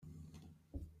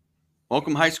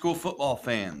Welcome, high school football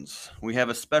fans. We have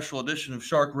a special edition of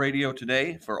Shark Radio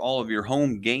today for all of your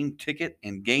home game ticket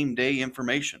and game day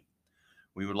information.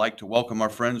 We would like to welcome our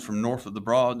friends from north of the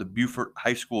Broad, the Beaufort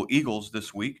High School Eagles,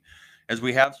 this week, as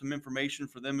we have some information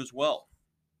for them as well.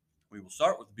 We will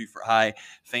start with the Beaufort High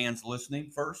fans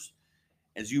listening first.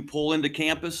 As you pull into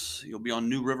campus, you'll be on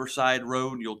New Riverside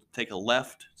Road. You'll take a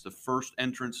left. It's the first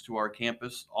entrance to our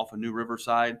campus off of New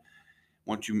Riverside.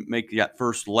 Once you make that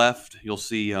first left, you'll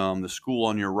see the school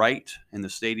on your right and the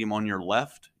stadium on your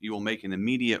left. You will make an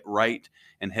immediate right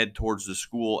and head towards the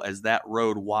school. As that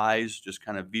road winds, just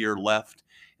kind of veer left,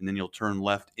 and then you'll turn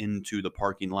left into the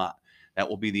parking lot. That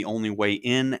will be the only way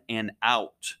in and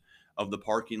out of the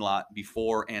parking lot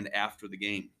before and after the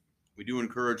game. We do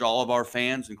encourage all of our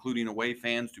fans, including away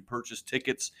fans, to purchase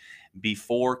tickets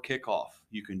before kickoff.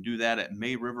 You can do that at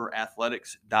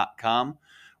mayrriverathletics.com.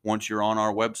 Once you're on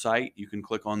our website, you can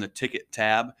click on the ticket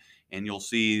tab and you'll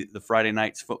see the Friday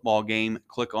night's football game.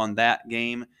 Click on that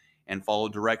game and follow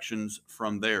directions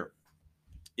from there.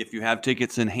 If you have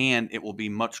tickets in hand, it will be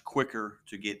much quicker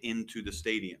to get into the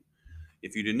stadium.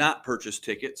 If you do not purchase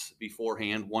tickets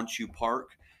beforehand, once you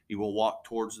park, you will walk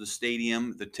towards the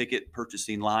stadium. The ticket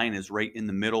purchasing line is right in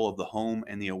the middle of the home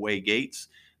and the away gates.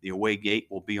 The away gate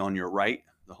will be on your right.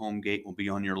 The home gate will be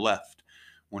on your left.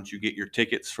 Once you get your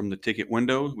tickets from the ticket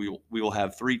window, we will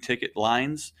have 3 ticket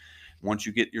lines. Once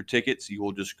you get your tickets, you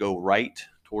will just go right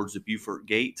towards the Beaufort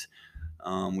gate.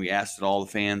 We ask that all the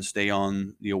fans stay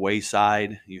on the away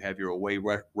side. You have your away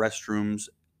restrooms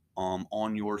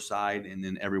on your side, and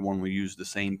then everyone will use the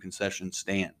same concession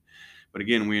stand. But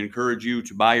again, we encourage you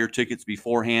to buy your tickets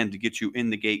beforehand to get you in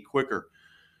the gate quicker.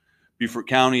 Beaufort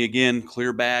County, again,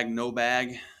 clear bag, no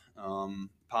bag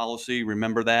policy.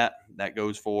 Remember that. That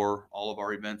goes for all of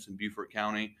our events in Beaufort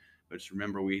County. But just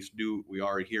remember, we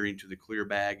are adhering to the clear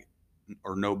bag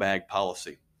or no bag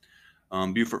policy.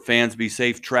 Beaufort fans, be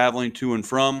safe traveling to and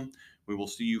from. We will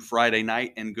see you Friday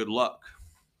night, and good luck.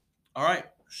 All right,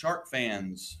 Shark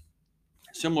fans,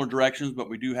 similar directions, but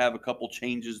we do have a couple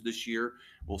changes this year.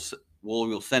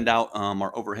 We'll send out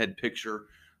our overhead picture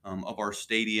of our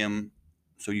stadium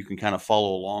so you can kind of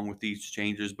follow along with these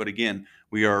changes. But again,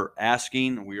 we are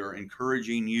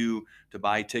encouraging you to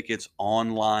buy tickets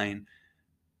online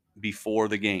before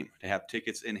the game, to have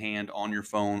tickets in hand on your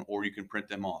phone, or you can print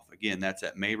them off. Again, that's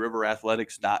at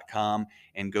mayrriverathletics.com,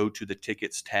 and go to the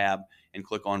tickets tab and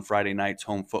click on Friday night's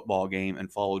home football game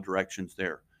and follow directions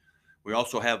there. We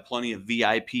also have plenty of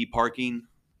VIP parking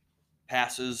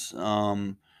passes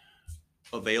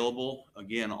available,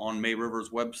 again, on May River's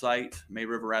website,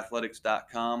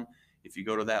 mayrriverathletics.com. If you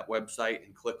go to that website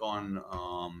and click on,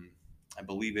 I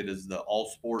believe it is the All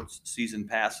Sports Season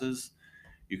Passes,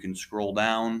 you can scroll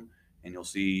down and you'll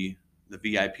see the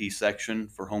VIP section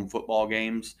for home football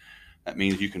games. That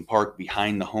means you can park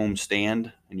behind the home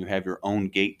stand and you have your own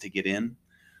gate to get in.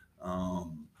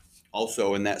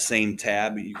 Also, in that same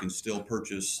tab, you can still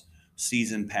purchase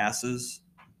season passes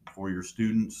for your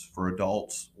students, for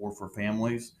adults, or for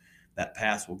families. That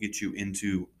pass will get you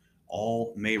into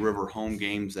all May River home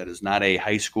games. That is not a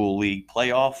high school league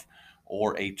playoff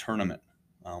or a tournament.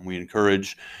 We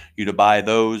encourage you to buy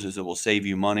those, as it will save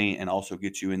you money and also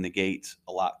get you in the gates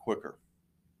a lot quicker.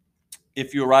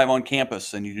 If you arrive on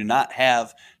campus and you do not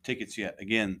have tickets yet,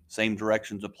 again, same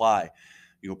directions apply.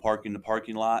 You'll park in the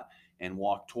parking lot and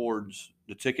walk towards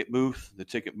the ticket booth. The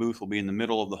ticket booth will be in the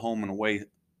middle of the home and away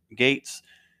gates.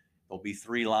 There'll be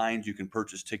 3 lines. You can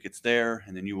purchase tickets there,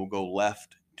 and then you will go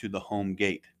left to the home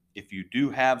gate. If you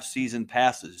do have season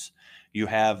passes, you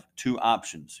have 2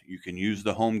 options. You can use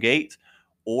the home gate,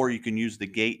 or you can use the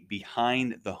gate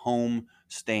behind the home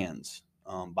stands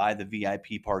by the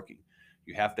VIP parking.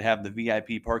 You have to have the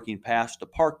VIP parking pass to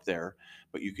park there,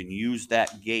 but you can use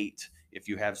that gate if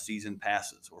you have season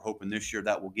passes. We're hoping this year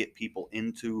that will get people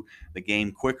into the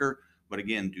game quicker. But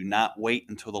again, do not wait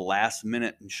until the last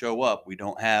minute and show up.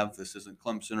 This isn't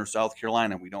Clemson or South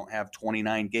Carolina. We don't have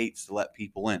 29 gates to let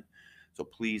people in. So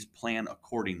please plan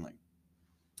accordingly.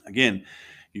 Again,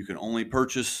 you can only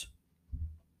purchase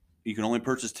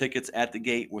tickets at the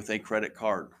gate with a credit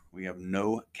card. We have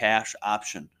no cash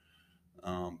option.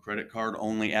 Credit card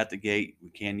only at the gate.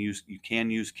 You can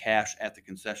use cash at the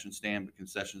concession stand, but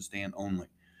concession stand only.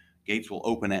 Gates will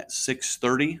open at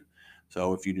 6:30.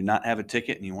 So if you do not have a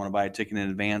ticket and you want to buy a ticket in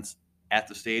advance at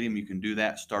the stadium, you can do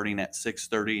that starting at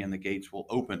 6:30, and the gates will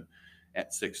open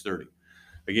at 6:30.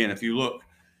 Again, if you look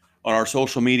on our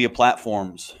social media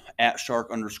platforms, at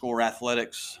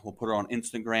 @Shark_athletics, we'll put it on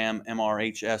Instagram,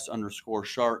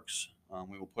 MRHS_Sharks.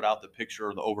 We will put out the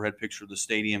overhead picture of the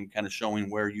stadium, kind of showing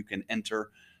where you can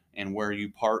enter and where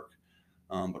you park.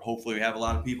 But hopefully we have a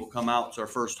lot of people come out. It's our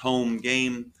first home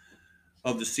game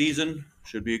of the season.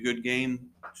 Should be a good game.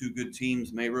 Two good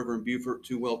teams, May River and Beaufort,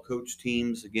 two well-coached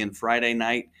teams. Again, Friday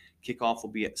night, kickoff will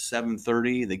be at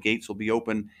 7:30. The gates will be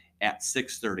open at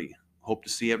 6:30. Hope to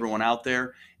see everyone out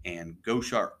there, and go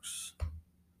Sharks.